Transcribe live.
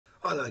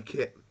I like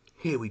it.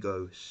 Here we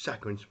go.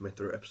 Saka and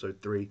Smith are episode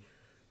 3.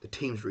 The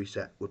team's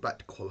reset. We're back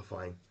to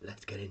qualifying.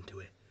 Let's get into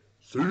it.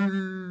 See.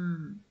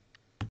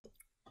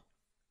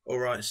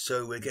 Alright,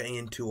 so we're getting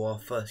into our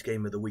first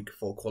game of the week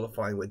for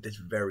qualifying with this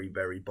very,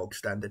 very bog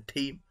standard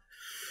team.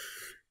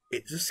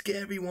 It's a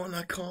scary one,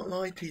 I can't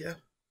lie to you.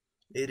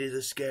 It is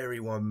a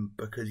scary one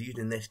because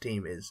using this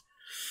team is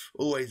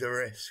always a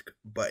risk,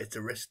 but it's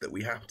a risk that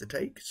we have to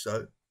take.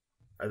 So,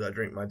 as I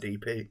drink my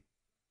DP,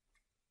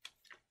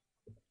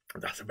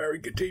 that's a very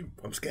good team.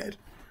 I'm scared.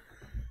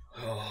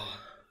 Oh,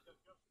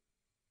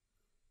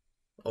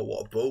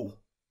 what a ball.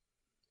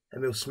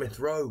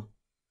 Rowe.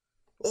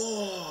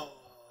 Oh,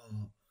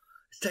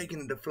 it's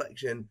taking a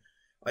deflection.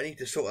 I need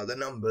to sort out the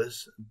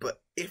numbers, but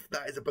if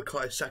that is a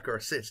Bukayo Saka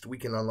assist, we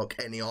can unlock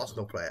any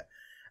Arsenal player.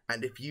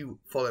 And if you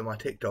follow my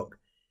TikTok,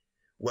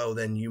 well,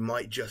 then you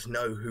might just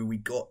know who we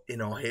got in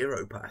our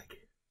hero pack.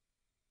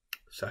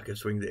 Saka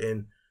swings it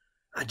in.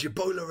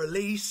 Ajibola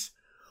release.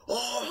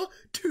 Oh,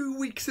 2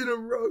 weeks in a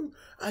row.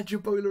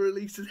 Ajibola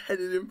release is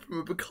headed in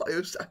from a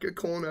Bukayo Saka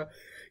corner.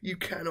 You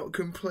cannot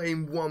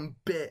complain one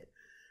bit.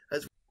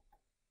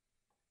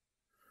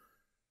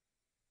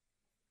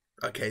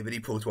 Okay, but he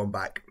pulls one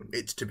back.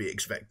 It's to be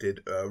expected.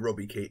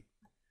 Robbie Keat.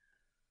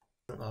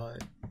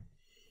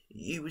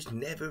 You was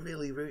never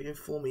really rooting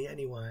for me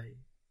anyway.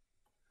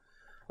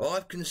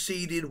 I've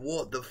conceded.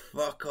 What the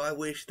fuck? I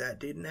wish that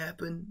didn't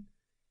happen.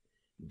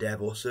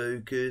 Davor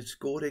Saka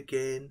scored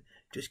again.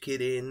 Just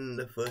kidding.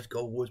 The first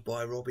goal was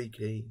by Robbie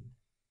Keane.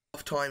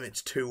 Half time,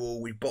 it's 2-2.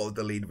 We've bottled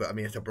the lead, but I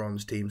mean, it's a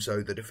bronze team,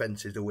 so the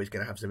defence is always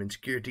going to have some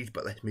insecurities.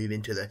 But let's move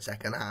into the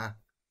second half.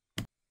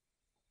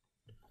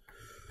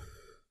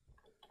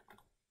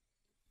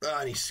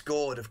 And he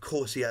scored, of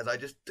course he has.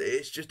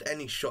 It's just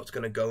any shot's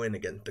going to go in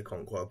against the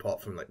Conqueror,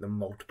 apart from like the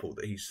multiple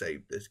that he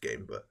saved this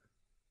game. But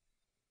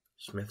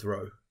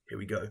Rowe, here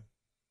we go.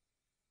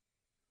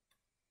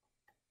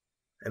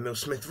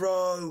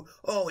 Rowe.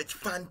 Oh, it's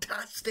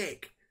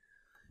fantastic.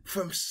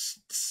 From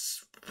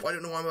I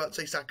don't know why I'm about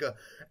to say Saka.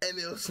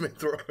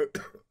 Rowe.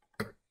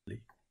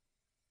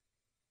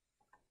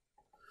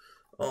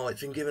 Oh,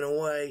 it's been given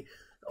away.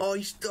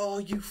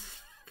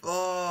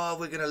 Oh,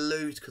 we're going to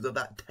lose because of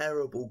that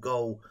terrible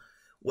goal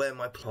where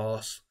my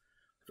pass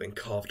has been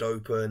carved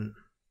open.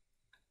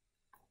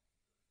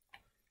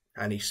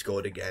 And he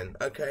scored again.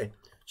 Okay,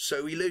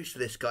 so we lose to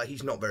this guy.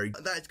 He's not very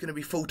good. That is going to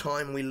be full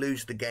time. We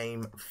lose the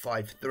game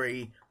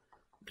 5-3.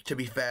 To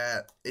be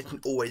fair, it's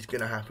always going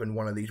to happen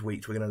one of these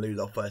weeks. We're going to lose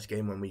our first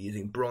game when we're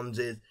using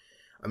bronzes.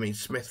 I mean,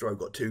 Rowe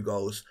got 2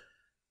 goals.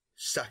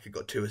 Saka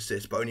got 2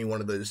 assists, but only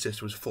one of those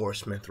assists was for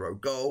a Rowe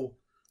goal.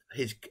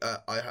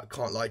 I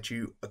can't lie to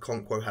you,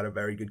 Okonkwo had a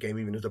very good game.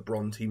 Even as a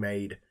bronze, he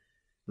made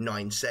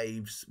 9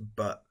 saves.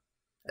 But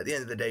at the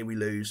end of the day, we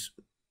lose.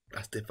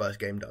 That's the first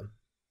game done.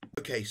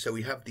 Okay, so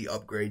we have the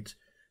upgrades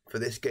for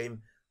this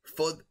game.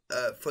 For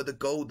the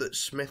goal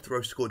that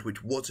Rowe scored,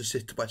 which was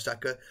assisted by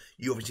Saka,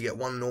 you obviously get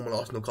 1 normal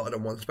Arsenal card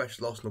and 1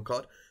 special Arsenal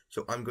card.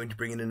 So I'm going to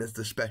bring it in as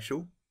the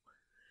special.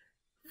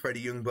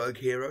 Freddie Ljungberg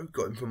hero,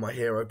 got him from my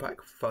hero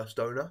pack, first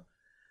owner.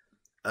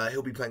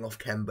 He'll be playing off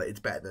Ken, but it's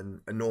better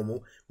than a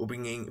normal. We're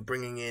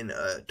bringing in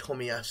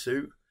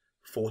Tomiyasu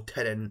for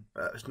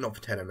not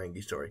for Teden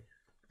Mengi, sorry.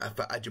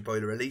 For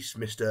Ajibola release,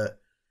 Mr.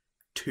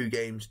 2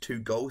 games, 2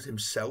 goals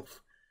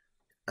himself.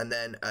 And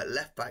then at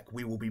left back,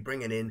 we will be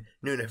bringing in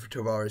Nuno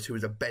Tavares, who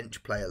was a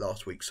bench player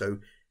last week. So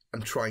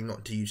I'm trying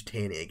not to use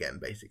Tierney again,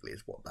 basically,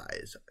 is what that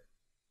is.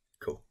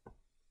 Cool.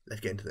 Let's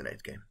get into the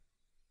next game.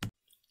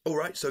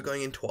 Alright, so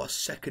going into our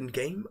second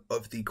game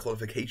of the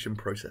qualification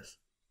process.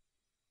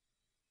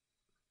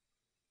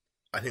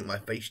 I think my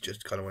face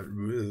just kind of went,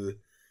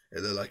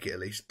 it looked like it at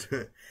least.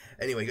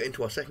 Anyway, get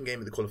into our second game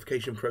of the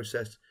qualification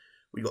process.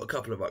 We've got a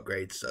couple of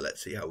upgrades, so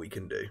let's see how we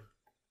can do.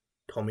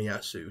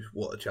 Tomiyasu,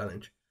 what a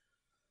challenge.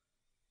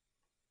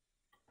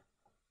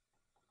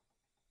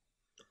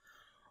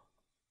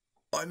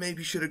 I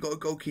maybe should have got a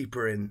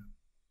goalkeeper in.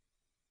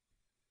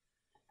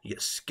 He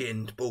gets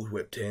skinned, ball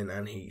whipped in,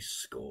 and he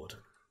scored.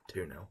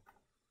 2-0.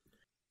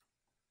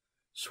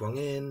 Swung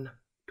in,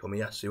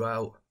 Tomiyasu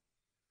out.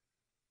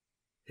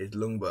 Here's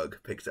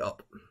Ljungberg, picks it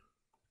up.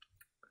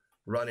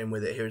 Running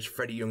with it, here's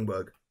Freddie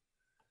Ljungberg.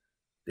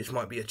 This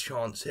might be a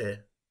chance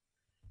here.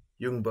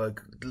 Ljungberg,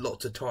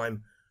 lots of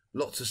time,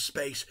 lots of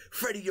space.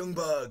 Freddie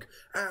Ljungberg!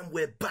 And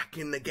we're back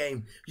in the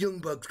game.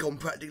 Ljungberg's gone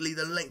practically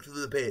the length of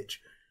the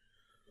pitch.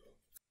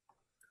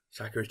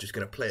 Saka is just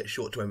going to play it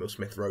short to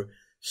Rowe.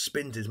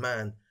 Spins his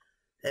man.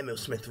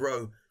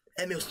 Rowe.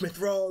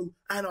 Rowe!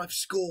 And I've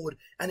scored.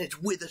 And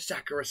it's with a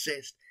Saka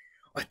assist.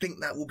 I think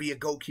that will be a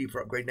goalkeeper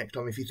upgrade next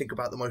time if you think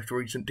about the most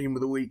recent team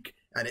of the week.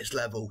 And it's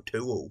level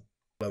 2-2.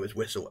 Blow his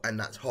whistle. And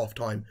that's half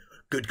time.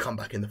 Good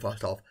comeback in the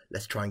first half.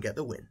 Let's try and get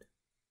the win.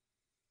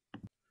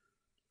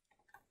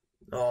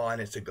 Oh, and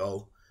it's a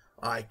goal.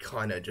 I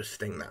kind of just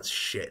think that's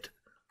shit.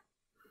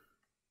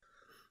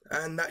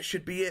 And that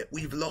should be it.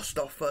 We've lost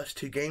our first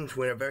 2 games.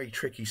 We're in a very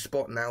tricky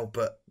spot now,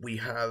 but we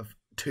have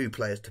 2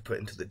 players to put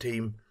into the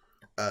team.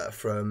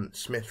 From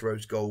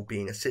Rowe's goal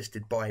being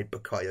assisted by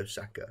Bukayo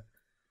Saka.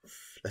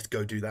 Let's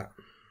go do that.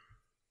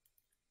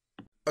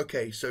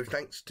 Okay, so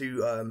thanks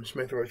to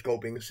Smith Rowe's goal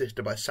being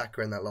assisted by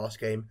Saka in that last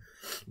game,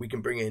 we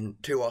can bring in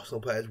 2 Arsenal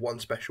players, one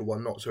special,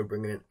 one not. So we're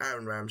bringing in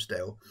Aaron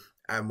Ramsdale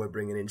and we're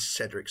bringing in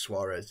Cedric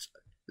Suarez.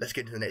 Let's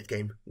get to the next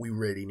game. We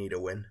really need a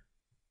win.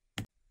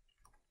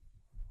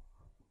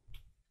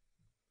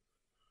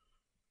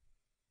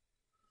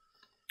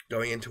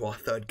 Going into our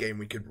third game,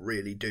 we could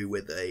really do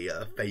with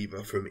a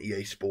favour from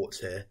EA Sports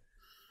here.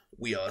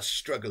 We are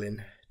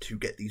struggling to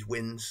get these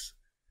wins.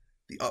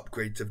 The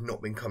upgrades have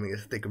not been coming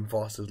as thick and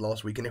fast as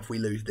last week, and if we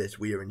lose this,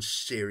 we are in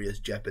serious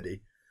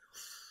jeopardy.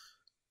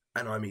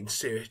 And I mean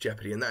serious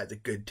jeopardy, and that is a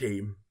good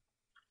team.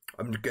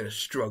 I'm going to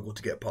struggle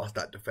to get past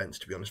that defence,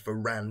 to be honest,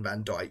 for Van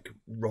Dijk,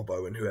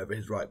 Rowe, and whoever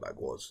his right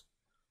back was.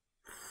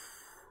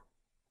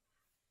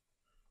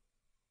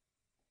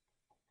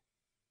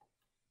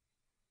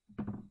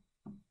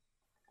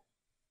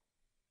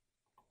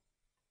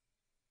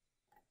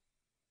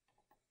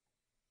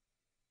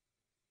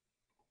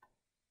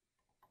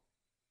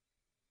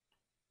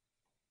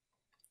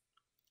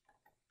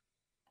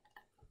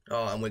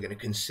 Oh, and we're going to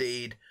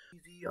concede.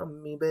 Easy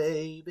on me,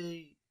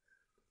 baby.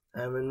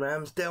 Aaron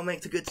Ramsdale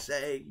makes a good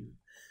save,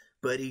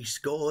 but he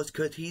scores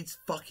because he's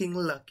fucking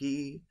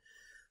lucky.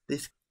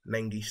 This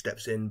Mendy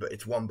steps in, but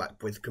it's one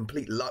back with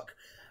complete luck,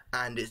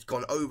 and it's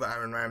gone over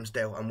Aaron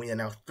Ramsdale, and we are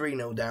now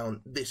 3-0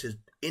 down. This is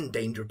in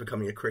danger of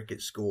becoming a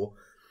cricket score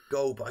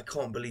goal, but I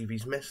can't believe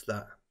he's missed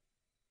that.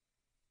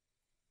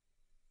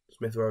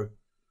 Smith Rowe,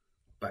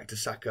 back to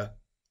Saka.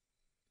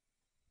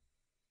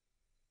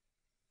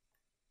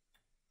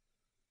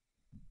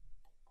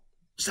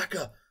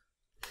 Saka!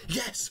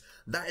 Yes!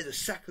 That is a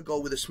Saka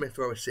goal with a Smith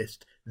Rowe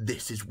assist.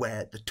 This is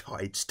where the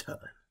tides turn.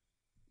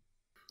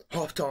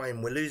 Half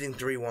time, we're losing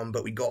 3-1,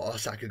 but we got our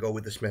Saka goal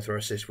with the Smith Rowe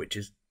assist, which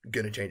is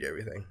going to change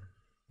everything.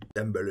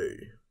 Dembele.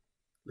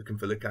 Looking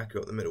for Lukaku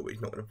at the middle, but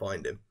he's not going to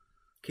find him.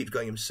 Keeps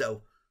going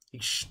himself.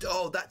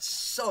 Oh, that's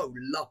so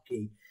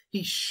lucky.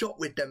 He shot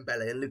with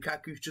Dembele, and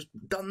Lukaku's just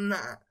done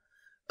that.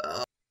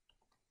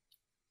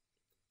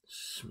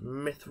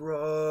 Smith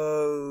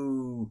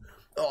Rowe.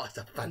 Oh, it's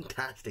a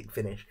fantastic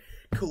finish.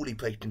 Coolly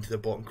placed into the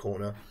bottom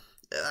corner.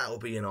 That will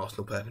be an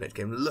Arsenal player for next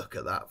game. Look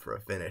at that for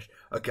a finish.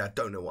 Okay, I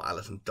don't know what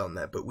Alisson's done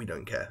there, but we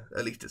don't care.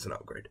 At least it's an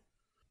upgrade.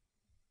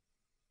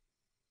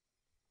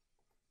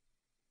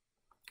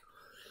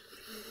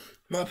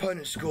 My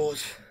opponent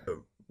scores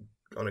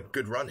on a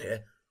good run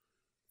here.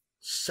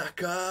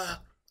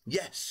 Saka.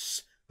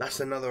 Yes,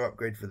 that's another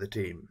upgrade for the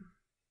team.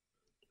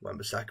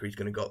 Wan-Bissaka, he's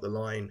going to go up the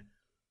line.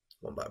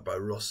 One back by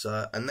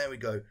Rossa. And there we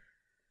go.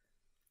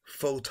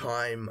 Full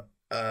time.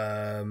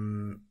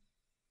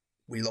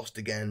 We lost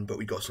again, but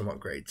we got some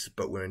upgrades.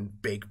 But we're in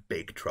big,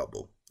 big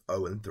trouble.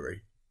 0-3.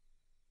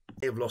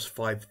 They've lost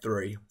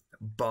 5-3.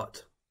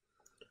 But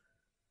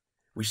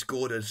we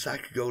scored a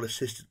Saka goal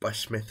assisted by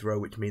Smith Rowe,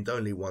 which means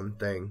only one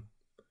thing.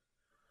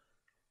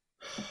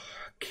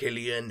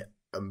 Kylian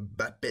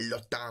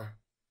Mbappé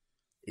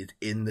is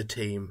in the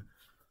team.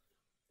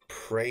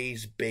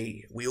 Praise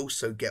be. We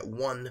also get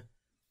one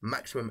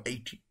maximum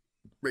 80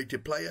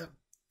 rated player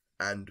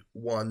and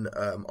one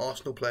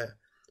Arsenal player.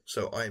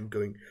 So I am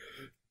going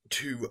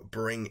to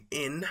bring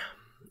in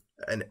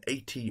an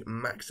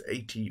max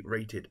 80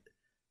 rated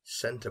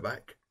centre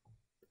back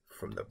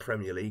from the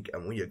Premier League,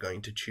 and we are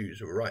going to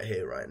choose right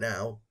here, right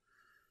now.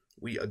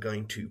 We are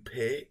going to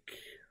pick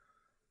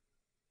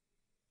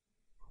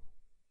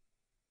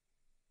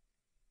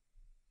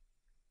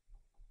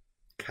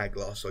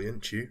Kaglar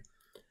Soyuncu.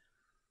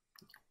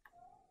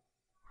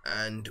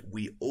 And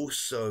we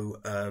also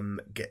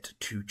get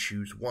to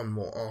choose one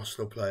more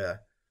Arsenal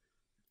player.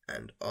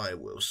 And I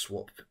will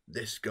swap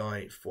this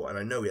guy for, and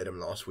I know we had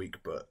him last week,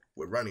 but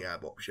we're running out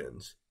of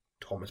options.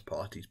 Thomas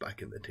Partey's back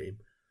in the team.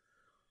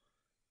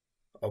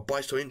 I'll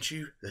buy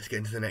Soyuncu. Let's get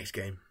into the next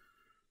game.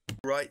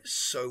 Right,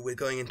 so we're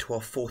going into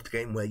our fourth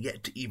game. We're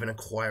yet to even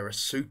acquire a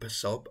super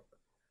sub.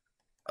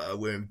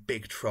 We're in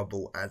big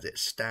trouble as it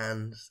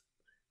stands.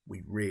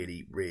 We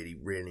really, really,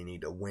 really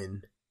need a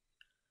win.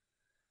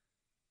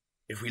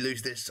 If we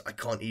lose this, I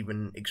can't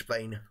even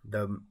explain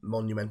the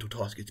monumental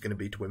task it's going to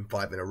be to win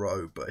 5 in a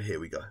row, but here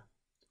we go.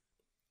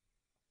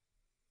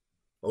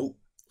 Oh,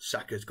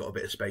 Saka's got a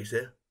bit of space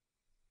here.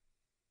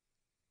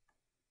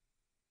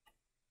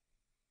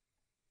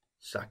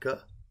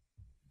 Saka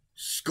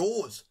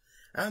scores,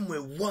 and we're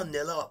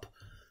 1-0 up.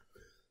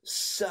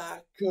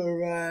 Saka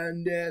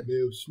and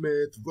Emil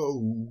Smith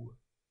Rowe.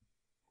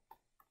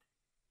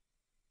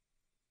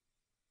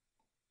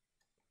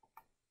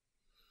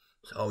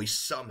 Oh, he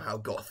somehow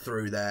got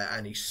through there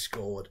and he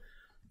scored.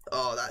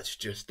 Oh, that's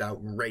just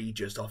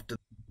outrageous after.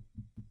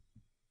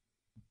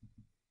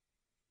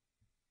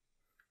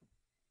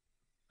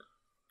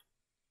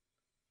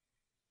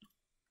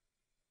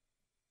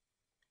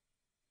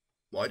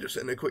 Well, I just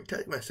sent a quick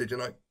text message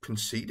and I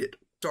conceded.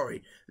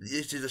 Sorry,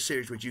 this is a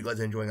series which you guys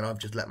are enjoying and I've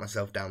just let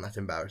myself down. That's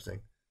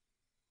embarrassing.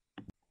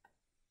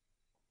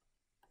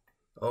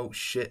 Oh,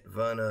 shit.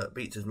 Werner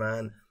beats his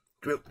man.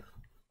 Drill.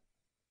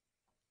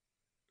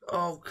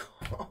 Oh,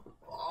 come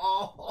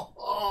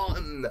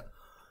on.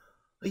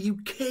 Are you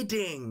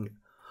kidding?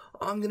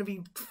 I'm going to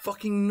be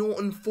fucking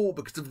 0-4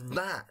 because of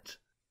that.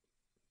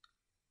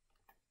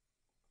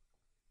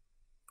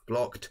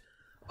 Blocked.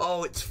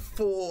 Oh, it's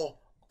 4.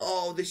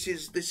 Oh, this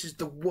is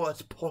the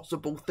worst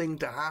possible thing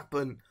to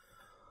happen.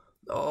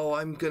 Oh,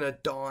 I'm going to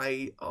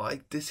die.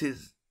 This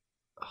is...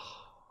 Oh.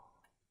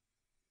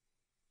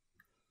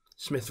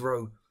 Smith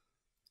Rowe.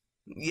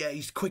 Yeah,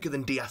 he's quicker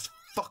than Diaz.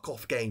 Fuck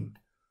off, game.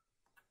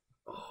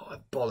 Oh, I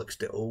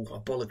bollocksed it all. I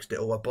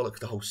bollocksed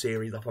the whole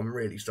series up. I'm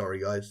really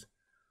sorry, guys.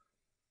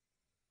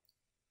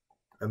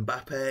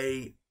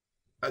 Mbappe.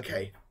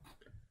 Okay.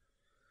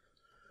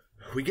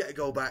 We get a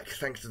goal back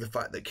thanks to the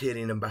fact that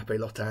Kylian Mbappe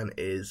Lotan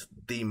is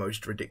the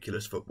most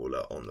ridiculous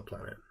footballer on the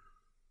planet.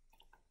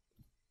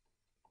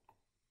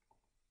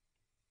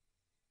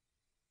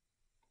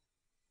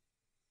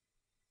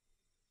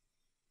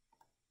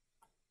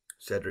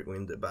 Cedric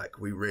wins it back.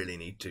 We really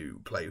need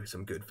to play with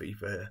some good FIFA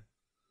here.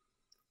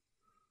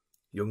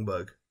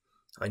 Youngberg.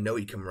 I know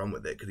he can run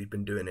with it because he's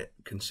been doing it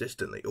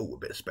consistently. Oh, a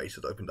bit of space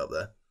has opened up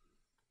there.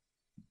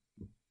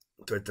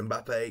 Towards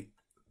Mbappe.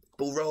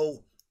 Ball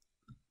roll.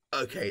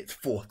 Okay, it's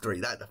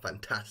 4-3. That's a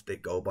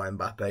fantastic goal by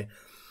Mbappe.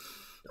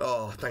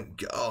 Oh, thank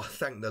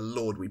the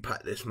Lord we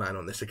packed this man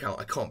on this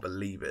account. I can't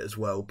believe it as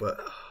well, but...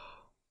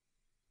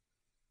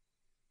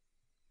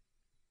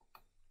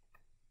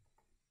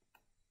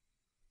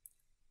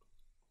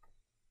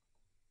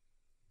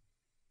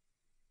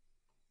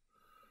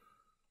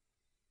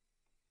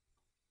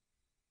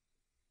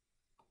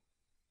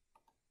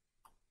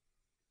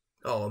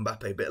 Oh,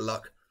 Mbappe, bit of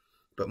luck.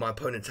 But my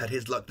opponent's had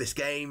his luck this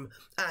game,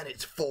 and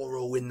it's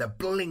 4-all in the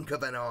blink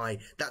of an eye.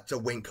 That's a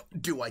wink.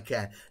 Do I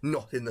care?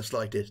 Not in the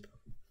slightest.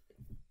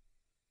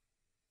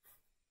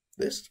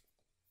 This?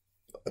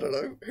 I don't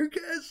know. Who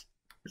cares?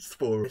 It's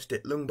 4. Missed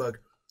it. Ljungberg.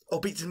 Oh,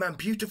 beats his man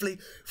beautifully.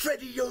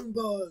 Freddie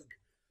Ljungberg.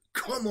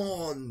 Come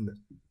on.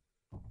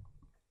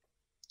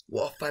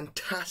 What a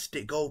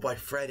fantastic goal by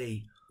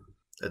Freddie.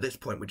 At this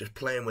point, we're just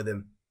playing with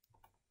him.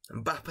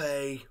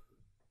 Mbappe.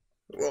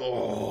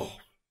 Oh.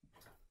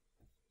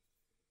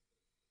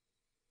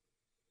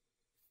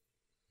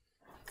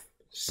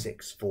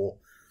 (6-4).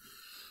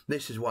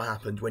 This is what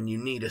happens when you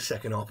need a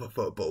second half of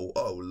football.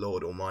 Oh,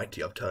 Lord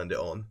almighty, I've turned it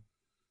on.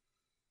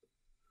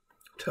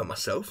 Turned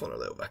myself on a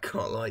little bit, I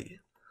can't lie.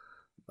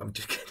 I'm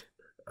just kidding.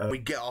 We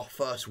get our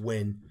first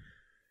win.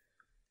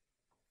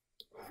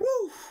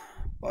 Woo!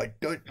 I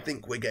don't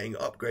think we're getting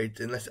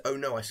upgrades unless... Oh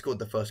no, I scored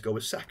the first goal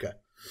with Saka.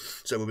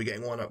 So we'll be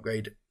getting one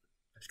upgrade.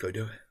 Let's go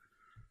do it.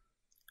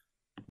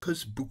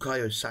 Because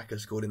Bukayo Saka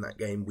scored in that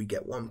game, we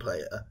get one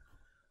player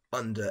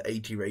under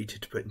 80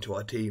 rated to put into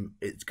our team.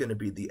 It's going to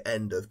be the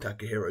end of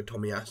Takahiro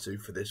Tomiyasu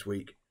for this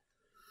week,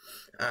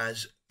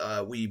 as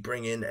we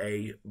bring in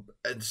a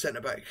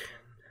centre-back,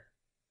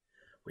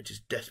 which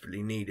is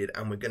desperately needed,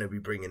 and we're going to be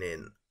bringing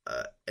in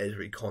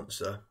Ezri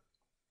Konsa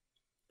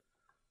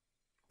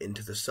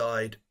into the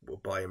side. We'll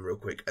buy him real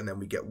quick, and then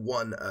we get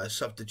one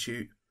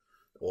substitute,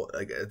 or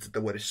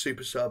the word is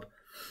super sub,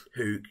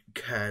 who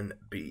can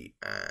be...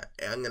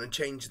 I'm going to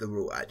change the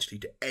rule, actually,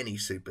 to any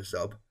super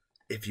sub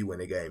if you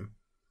win a game.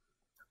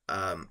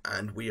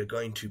 And we are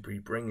going to be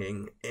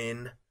bringing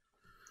in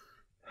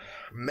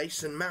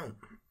Mason Mount.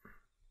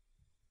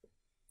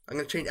 I'm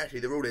going to change, actually,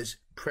 the rule is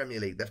Premier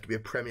League. There has to be a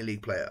Premier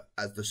League player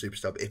as the super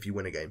sub if you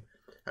win a game.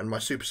 And my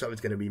super sub is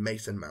going to be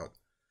Mason Mount.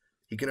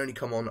 He can only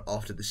come on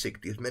after the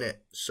 60th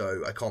minute,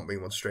 so I can't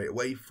bring one straight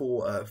away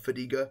for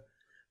Fadiga.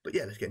 But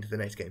yeah, let's get into the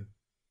next game.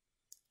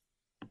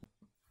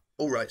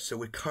 Alright, so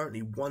we're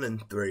currently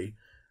 1-3.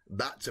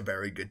 That's a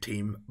very good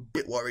team.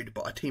 Bit worried,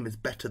 but our team is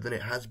better than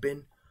it has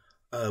been.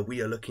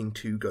 We are looking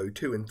to go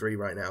 2-3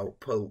 right now,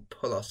 pull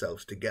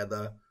ourselves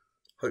together.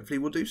 Hopefully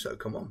we'll do so,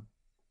 come on.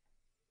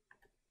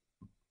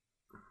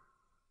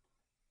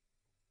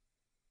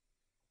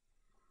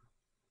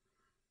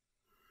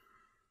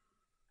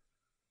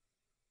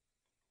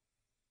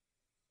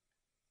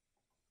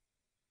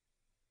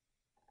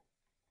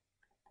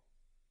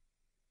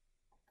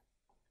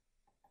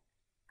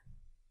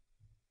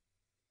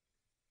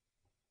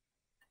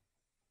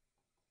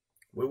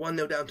 We're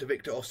 1-0 down to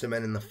Victor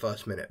Osimhen in the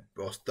first minute,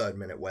 or third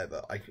minute,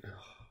 whatever.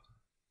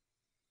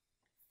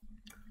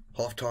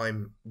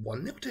 Half-time,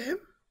 1-0 to him?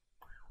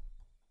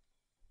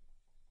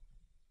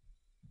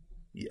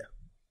 Yeah.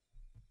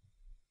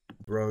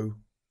 Rowe.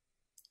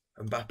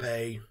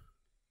 Mbappe.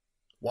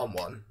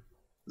 1-1.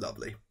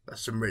 Lovely.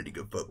 That's some really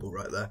good football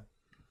right there.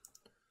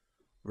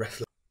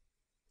 Wrestler.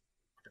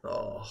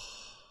 Oh.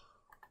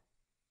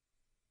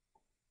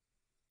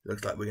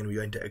 Looks like we're going to be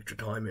going to extra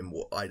time in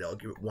what I'd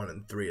argue at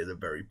 1-3 is a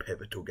very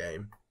pivotal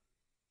game.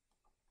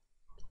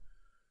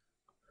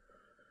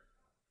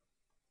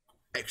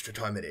 Extra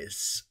time it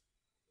is.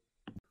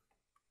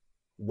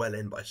 Well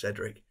in by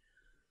Cedric.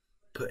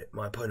 Put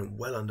my opponent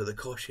well under the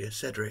cosh here.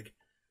 Cedric.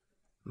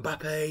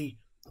 Mbappe.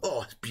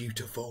 Oh, it's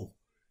beautiful.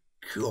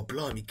 God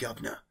blimey,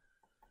 governor.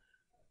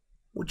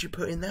 What'd you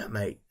put in that,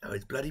 mate? Oh,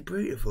 it's bloody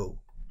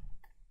beautiful.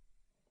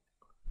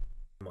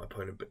 My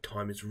opponent, but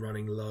time is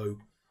running low.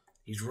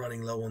 He's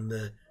running low on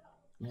the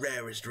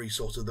rarest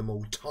resource of them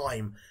all,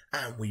 time,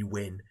 and we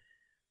win.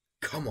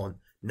 Come on,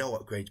 No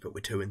upgrades, but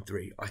we're 2 and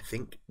 3. I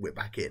think we're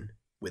back in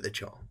with a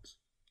chance.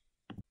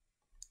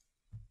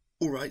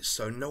 Alright,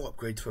 so no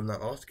upgrades from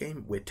that last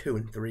game. We're 2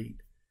 and 3.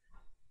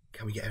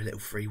 Can we get a little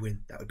free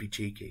win? That would be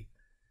cheeky.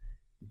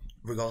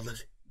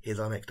 Regardless, here's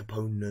our next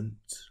opponent.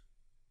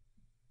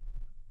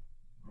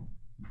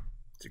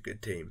 It's a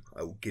good team.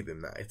 I will give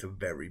him that. It's a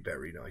very,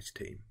 very nice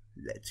team.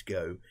 Let's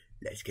go.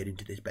 Let's get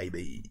into this,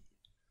 baby.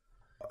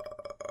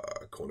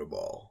 Corner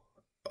ball.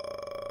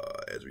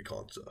 Ezri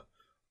Konsa.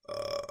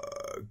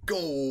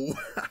 Goal!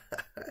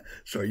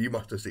 Sorry, you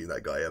must have seen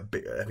that guy. I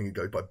think he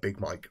goes by Big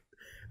Mike.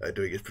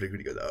 Doing his pretty good.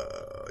 He goes,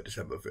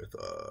 December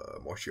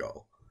 5th,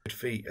 Martial. Good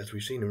feet, as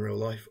we've seen in real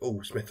life.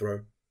 Oh, Smith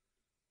Rowe.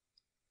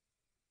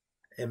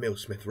 Emil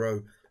Smith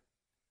Rowe.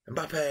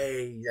 Mbappe!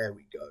 There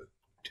we go.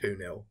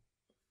 2-0.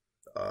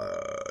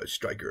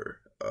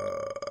 Striker.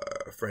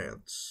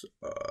 France.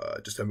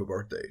 December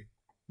birthday.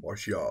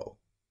 Martial.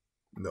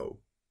 No.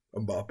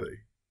 Mbappe.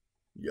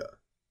 Yeah.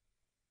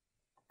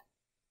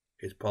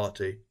 His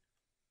party.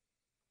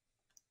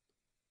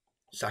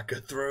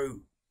 Saka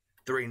through.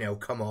 3-0,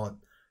 come on.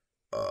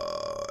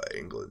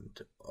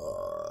 England.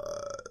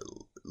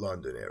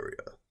 London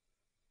area.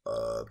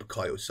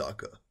 Bukayo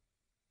Saka.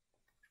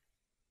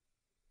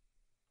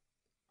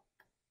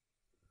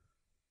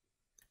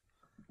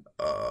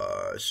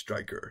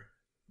 Striker.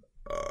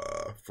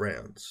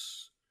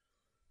 France.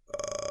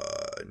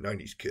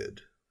 90s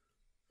kid.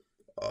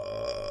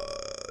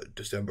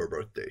 December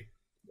birthday.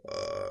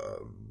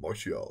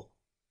 Martial.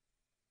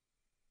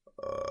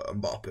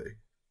 Mbappe.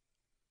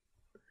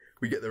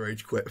 We get the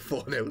rage quit.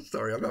 4-0.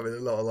 Sorry, I'm having a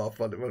lot of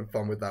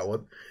fun with that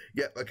one.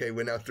 Yep, okay,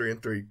 we're now 3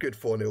 and 3. Good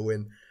 4-0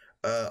 win.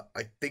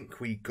 I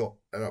think we got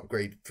an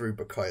upgrade through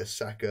Bukayo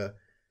Saka.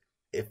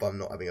 If I'm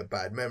not having a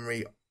bad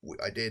memory,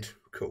 I did.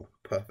 Cool,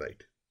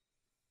 perfect.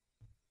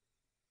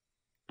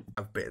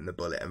 I've bitten the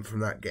bullet, and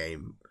from that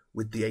game,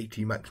 with the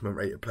 80 maximum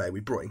rated player, we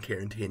brought in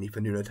Kieran Tierney for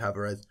Nuno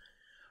Tavares.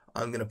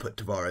 I'm going to put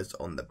Tavares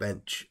on the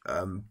bench,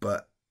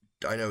 but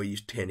I know we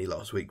used Tierney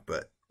last week,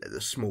 but there's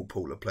a small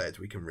pool of players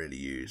we can really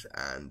use,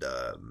 and,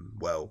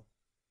 well,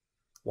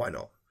 why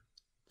not?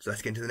 So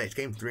let's get into the next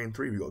game. 3 and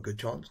 3, we've got a good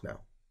chance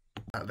now.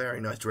 That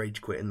very nice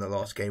rage quit in the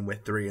last game. We're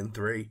 3 and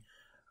 3.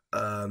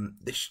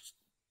 This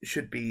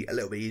should be a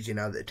little bit easier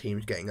now that the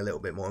team's getting a little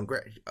bit more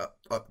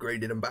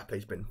upgraded.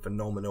 Mbappe's been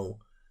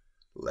phenomenal.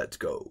 Let's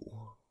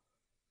go.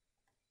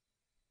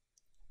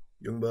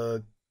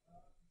 Youngberg.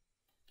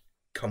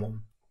 Come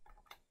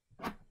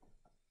on.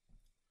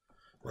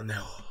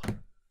 1-0.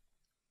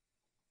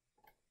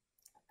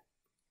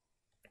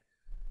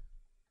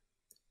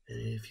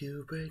 And if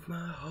you break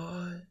my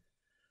heart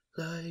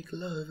like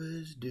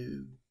lovers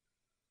do.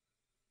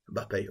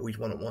 Mbappe, always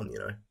 1-on-1, you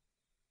know.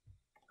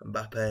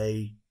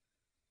 Mbappe,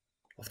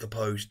 off the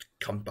post,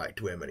 comes back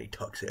to him and he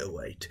tucks it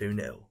away.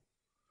 2-0.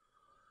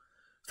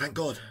 Thank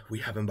God we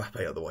have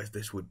Mbappe, otherwise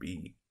this would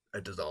be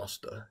a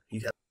disaster.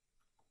 He's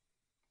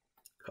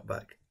cut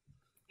back.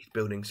 He's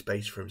building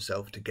space for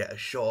himself to get a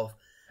shot off,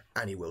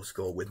 and he will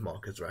score with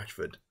Marcus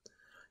Rashford.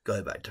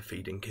 Go back to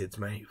feeding kids,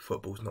 mate.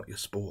 Football's not your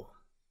sport.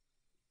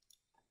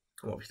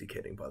 I'm obviously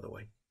kidding, by the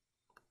way.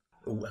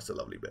 Oh, that's a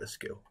lovely bit of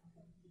skill.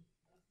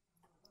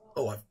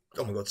 Oh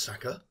my God,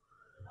 Saka.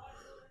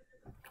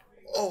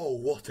 Oh,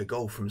 what a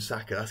goal from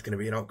Saka. That's going to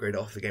be an upgrade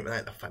after the game. And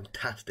that's a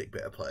fantastic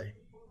bit of play.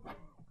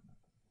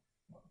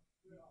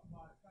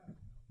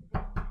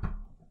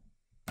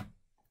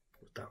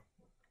 What's that?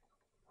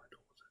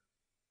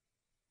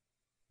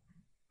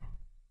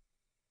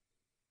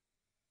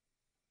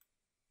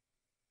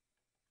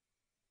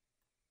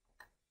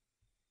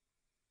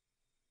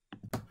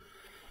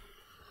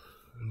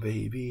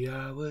 Baby,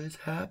 I was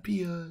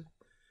happier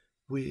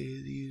with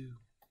you.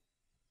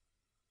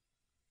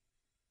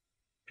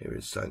 Here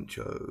is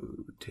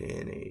Sancho,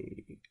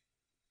 Tierney.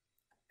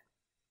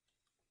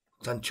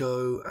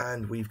 Sancho,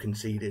 and we've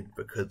conceded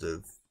because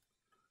of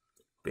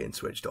being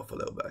switched off a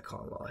little bit, I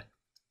can't lie.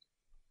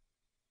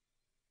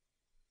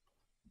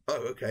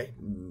 Oh, okay.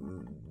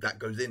 That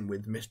goes in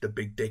with Mr.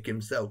 Big Dick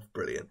himself.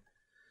 Brilliant.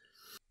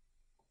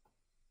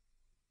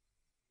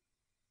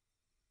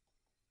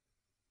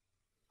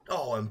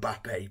 Oh,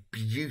 Mbappe,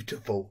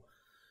 beautiful.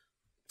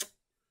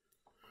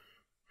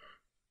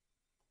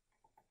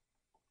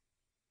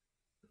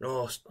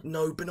 Oh,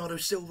 no, Bernardo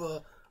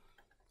Silva.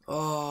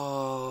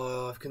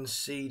 Oh, I've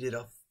conceded.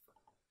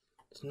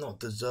 It's not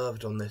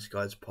deserved on this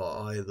guy's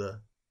part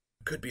either.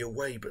 Could be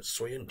away, but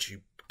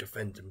Soyuncu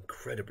defends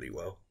incredibly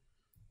well.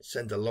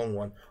 Sends a long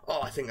one.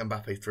 Oh, I think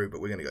Mbappe's through,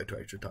 but we're going to go to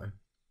extra time.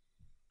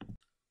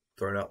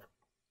 Thrown up.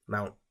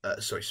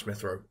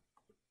 Smith Rowe.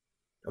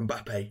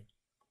 Mbappe.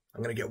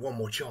 I'm going to get one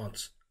more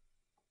chance.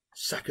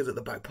 Saka's at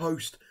the back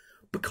post.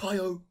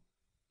 Bukayo.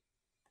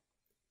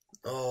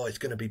 Oh, it's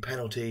going to be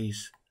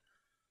penalties.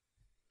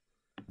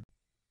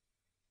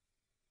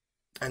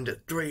 And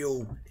at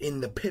 3-3 in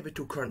the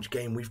pivotal crunch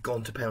game, we've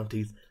gone to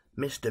penalties.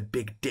 Mr.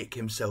 Big Dick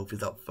himself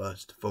is up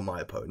first for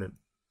my opponent.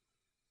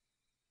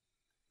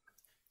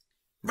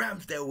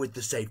 Ramsdale with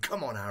the save.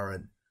 Come on,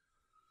 Aaron.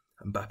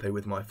 Mbappe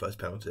with my first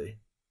penalty.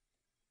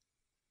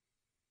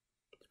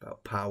 It's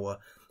about power.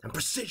 And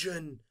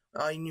precision!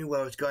 I knew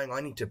where I was going.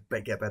 I need to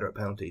get better at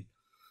penalties.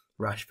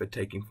 Rashford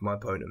taking from my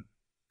opponent.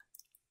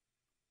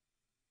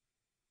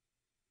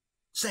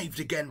 Saved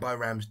again by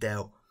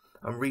Ramsdale.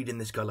 I'm reading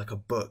this guy like a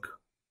book.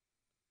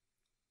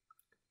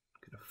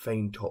 Gonna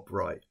feign top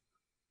right.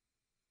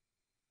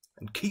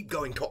 And keep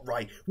going top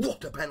right.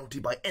 What a penalty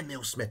by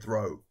Emil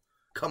Smith-Rowe.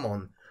 Come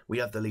on. We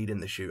have the lead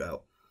in the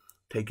shootout.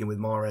 Taking with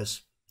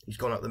Mahrez. He's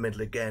gone up the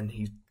middle again.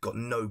 He's got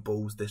no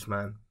balls, this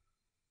man.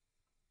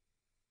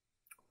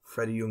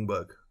 Freddie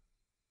Ljungberg.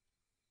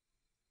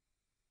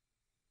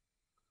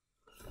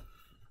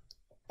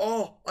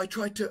 Oh, I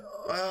tried to...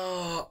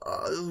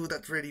 Oh,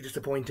 that's really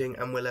disappointing.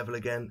 And we're level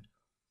again.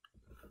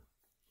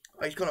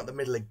 Oh, he's gone up the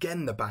middle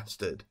again, the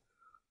bastard.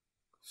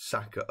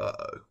 Saka,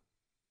 uh-oh.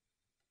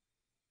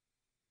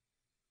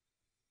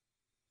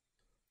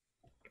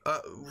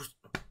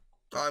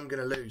 I'm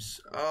going to lose.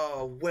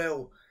 Oh,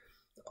 well.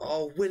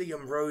 Oh,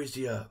 William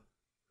Rosier.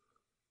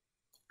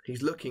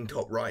 He's looking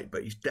top right,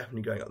 but he's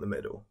definitely going up the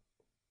middle.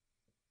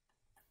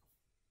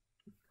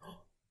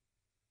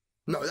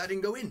 No, that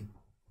didn't go in.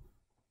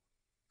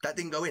 That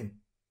didn't go in.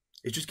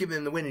 It's just giving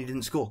him the win and he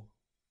didn't score.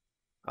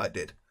 I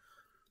did.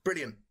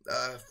 Brilliant.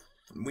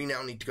 We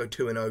now need to go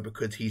 2-0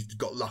 because he's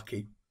got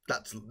lucky.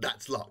 That's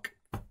luck.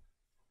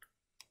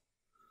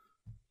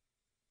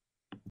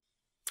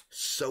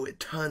 So it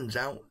turns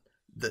out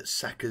that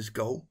Saka's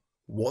goal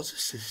was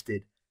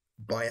assisted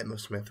by Emil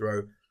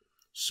Smith-Rowe.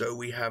 So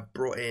we have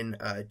brought in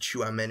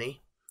Tchouaméni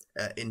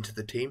into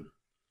the team.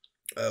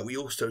 We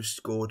also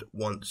scored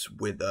once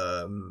with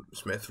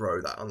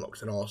Smith-Rowe. That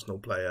unlocks an Arsenal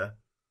player.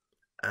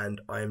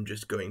 And I am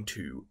just going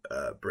to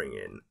bring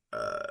in...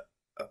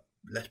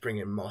 let's bring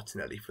in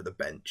Martinelli for the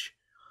bench.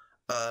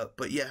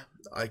 But yeah,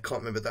 I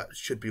can't remember. That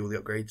should be all the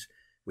upgrades.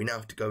 We now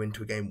have to go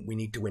into a game. We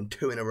need to win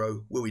 2 in a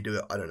row. Will we do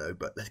it? I don't know,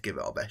 but let's give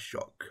it our best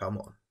shot. Come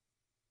on.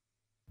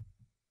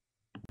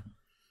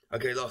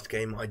 Okay, last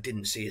game, I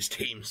didn't see his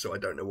team, so I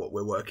don't know what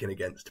we're working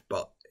against,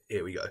 but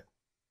here we go.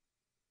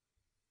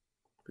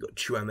 We've got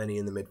Tchouaméni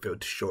in the midfield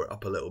to shore it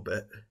up a little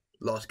bit.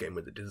 Last game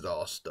was a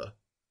disaster.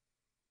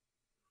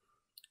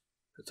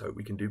 Let's hope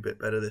we can do a bit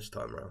better this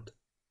time around.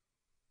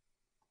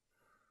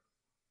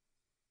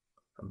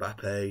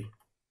 Mbappe.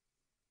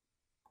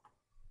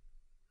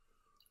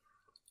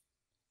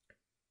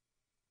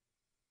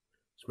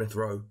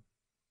 Smith-Rowe.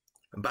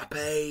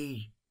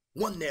 Mbappe!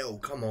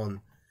 1-0, come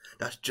on.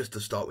 That's just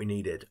the start we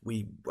needed.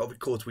 Of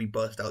course, we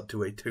burst out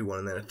to a 2-1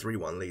 and then a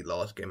 3-1 lead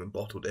last game and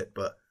bottled it.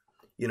 But,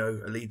 you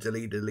know, a lead's a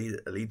lead, a lead,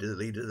 a lead is a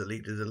lead, a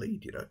lead is a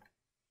lead, you know.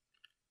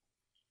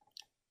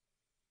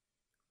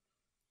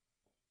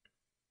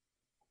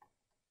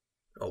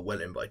 Oh,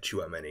 well in by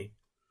Tchouaméni.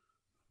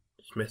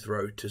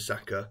 Smith-Rowe to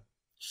Saka.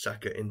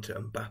 Saka into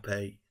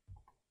Mbappe.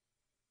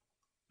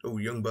 Oh,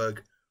 Ljungberg.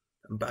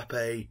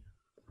 Mbappe.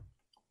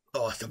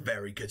 Oh, that's a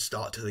very good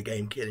start to the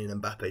game.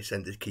 Kylian Mbappe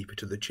sends his keeper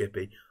to the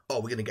chippy. Oh,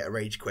 we're going to get a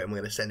rage quit and we're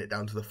going to send it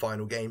down to the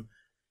final game.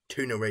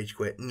 2-0 rage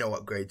quit, no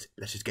upgrades.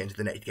 Let's just get into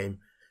the next game.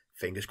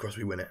 Fingers crossed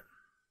we win it.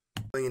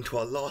 Going into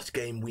our last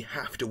game, we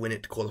have to win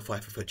it to qualify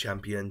for FUT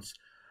Champions.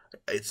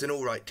 It's an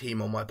alright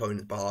team on my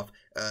opponent's behalf.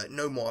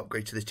 No more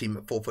upgrades to this team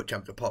at 4 FUT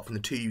Champions apart from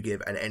the 2 you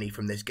give and any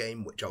from this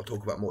game, which I'll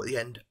talk about more at the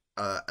end.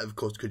 Of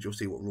course, because you'll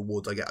see what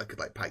rewards I get. I could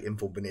like pack in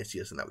for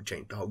Vinicius and that would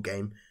change the whole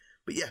game.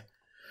 But yeah,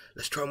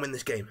 let's try and win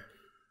this game.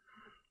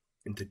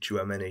 Into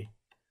Tchouaméni.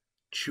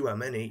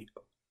 Tchouaméni.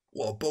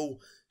 What a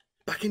ball.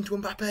 Back into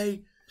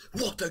Mbappe.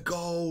 What a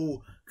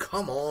goal.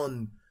 Come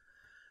on.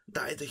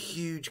 That is a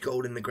huge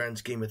goal in the grand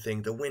scheme of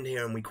things. A win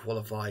here and we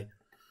qualify.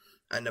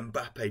 And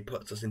Mbappe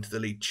puts us into the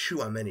lead.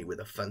 Tchouaméni with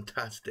a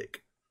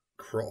fantastic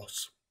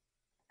cross.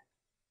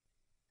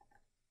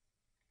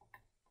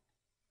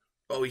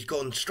 Oh, he's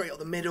gone straight up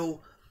the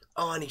middle.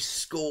 Oh, and he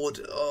scored.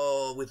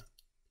 Oh, with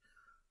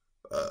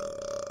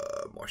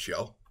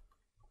Martial.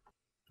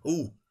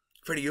 Ooh.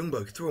 Freddie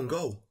Ljungberg through on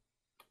goal.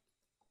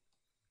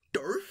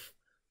 Durf.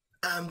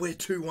 And we're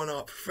 2-1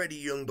 up.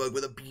 Freddie Ljungberg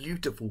with a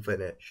beautiful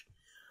finish.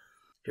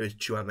 Here's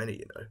Tchouaméni,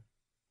 you know.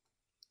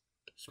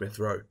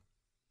 Smith-Rowe.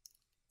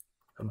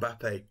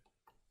 Mbappe.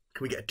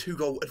 Can we get a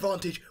 2-goal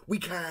advantage? We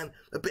can.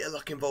 A bit of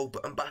luck involved,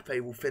 but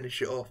Mbappe will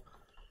finish it off.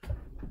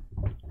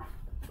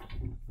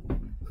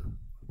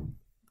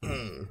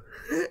 I'm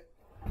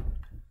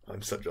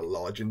such a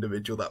large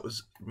individual. That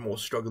was more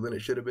struggle than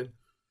it should have been.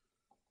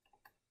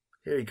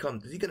 Here he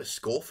comes. Is he going to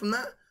score from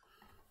that?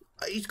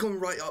 He's gone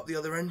right up the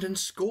other end and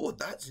scored.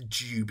 That's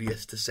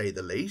dubious to say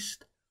the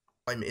least.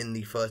 I'm in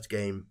the first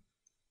game,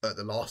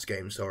 the last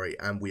game, sorry,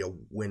 and we are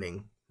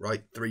winning,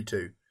 right?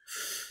 3-2.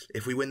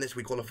 If we win this,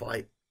 we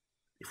qualify.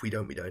 If we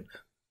don't, we don't.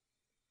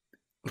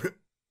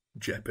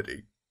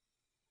 Jeopardy.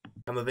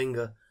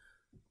 Camavinga.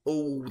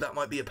 Oh, that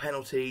might be a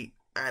penalty,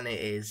 and it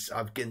is.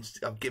 I've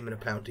given a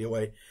penalty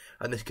away,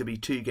 and this could be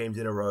 2 games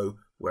in a row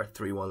where a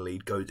 3-1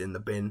 lead goes in the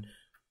bin.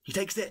 He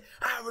takes it.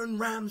 Aaron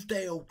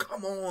Ramsdale,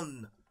 come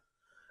on.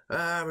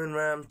 Aaron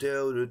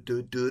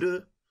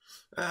Ramsdale,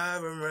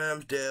 Aaron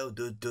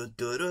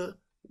Ramsdale,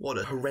 What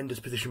a horrendous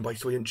position by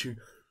Soyuncu.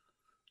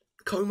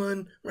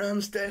 Coman,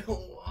 Ramsdale.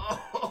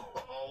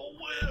 Oh,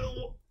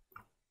 Will.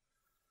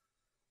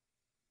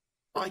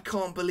 I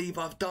can't believe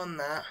I've done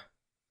that.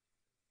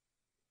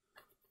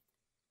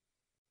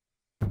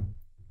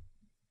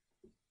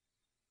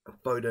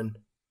 Foden.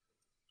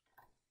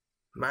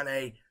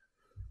 Mane.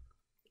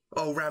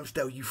 Oh,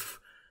 Ramsdale, you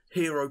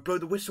hero. Blow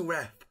the whistle,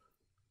 ref.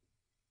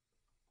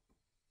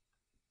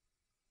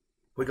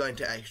 We're going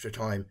to extra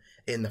time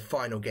in the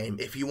final game.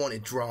 If you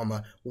wanted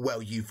drama,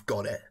 well, you've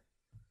got it.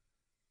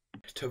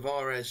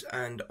 Tavares,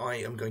 and I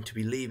am going to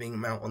be leaving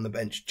Mount on the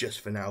bench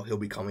just for now. He'll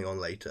be coming on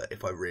later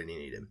if I really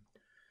need him.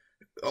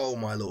 Oh,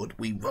 my lord.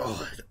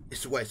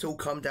 It's all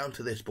come down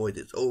to this, boys.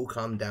 It's all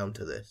come down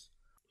to this.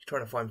 He's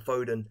trying to find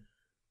Foden.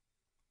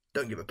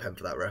 Don't give a pen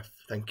for that, ref.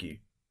 Thank you.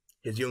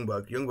 Here's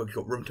Ljungberg. Ljungberg's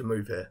got room to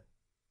move here.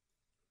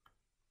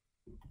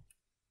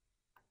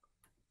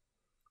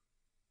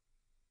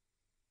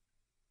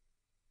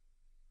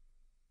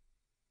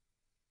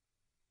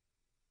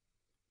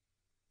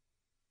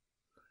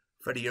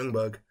 Freddie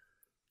Ljungberg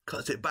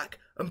cuts it back.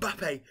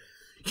 Mbappe.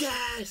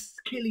 Yes!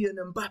 Kylian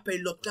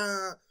Mbappe looked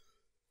at.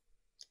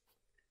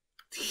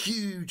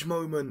 Huge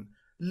moment.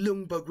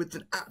 Ljungberg with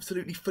an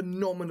absolutely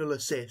phenomenal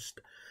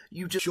assist.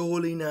 You just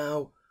surely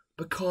now.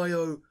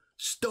 Bukayo.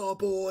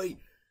 Starboy.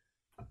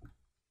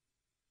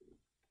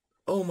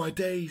 Oh my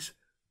days.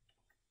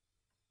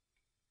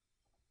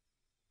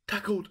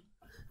 Tackled.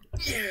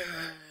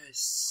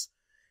 Yes!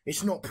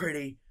 It's not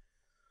pretty,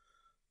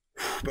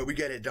 but we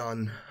get it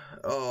done.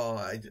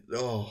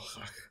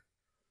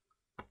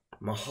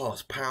 My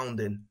heart's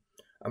pounding.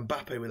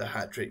 Mbappe with a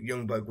hat-trick,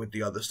 Ljungberg with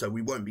the other, so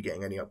we won't be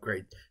getting any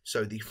upgrades.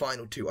 So the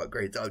final 2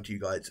 upgrades out to you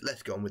guys.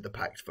 Let's go on with the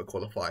packs for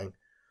qualifying.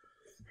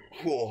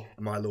 Oh,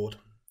 my lord.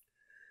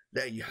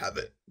 There you have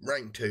it.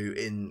 Rank 2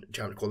 in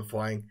Champions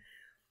qualifying.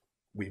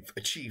 We've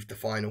achieved the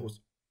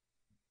finals.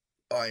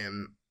 I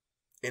am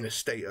in a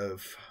state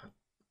of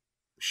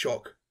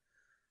shock,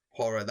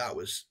 horror. That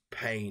was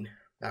pain.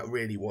 That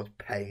really was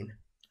pain.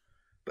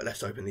 But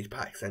let's open these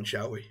packs then,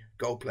 shall we?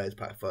 Gold players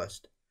pack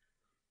first.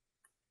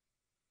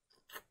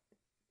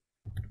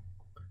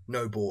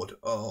 No board.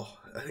 Oh,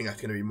 I think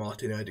that's going to be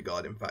Martin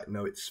Odegaard. In fact,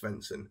 no, it's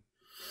Svensson.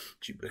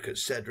 Duplicate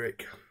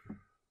Cedric.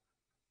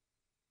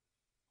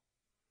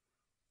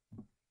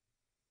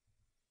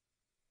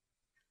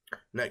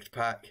 Next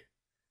pack.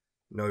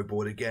 No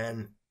board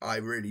again. I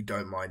really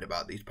don't mind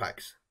about these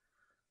packs.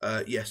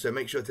 Yeah, so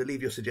make sure to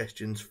leave your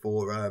suggestions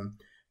for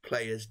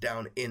players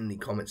down in the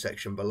comment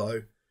section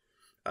below.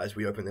 As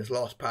we open this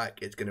last pack,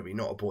 it's going to be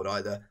not a board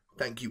either.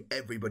 Thank you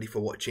everybody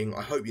for watching.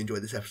 I hope you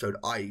enjoyed this episode.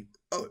 I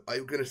was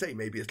going to say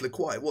maybe it's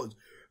Lacroix. It was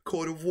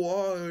Court of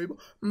Wine.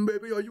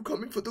 Baby, are you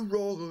coming for the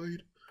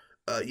ride?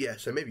 Yeah,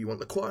 so maybe you want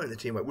Lacroix in the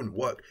team. It wouldn't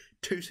work.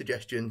 2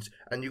 suggestions,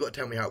 and you've got to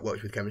tell me how it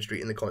works with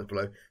chemistry in the comments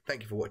below.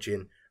 Thank you for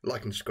watching.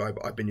 Like and subscribe.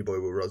 I've been your boy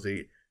Will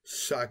Rossi.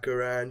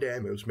 Saka and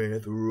Emil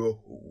Smith.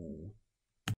 Rowe.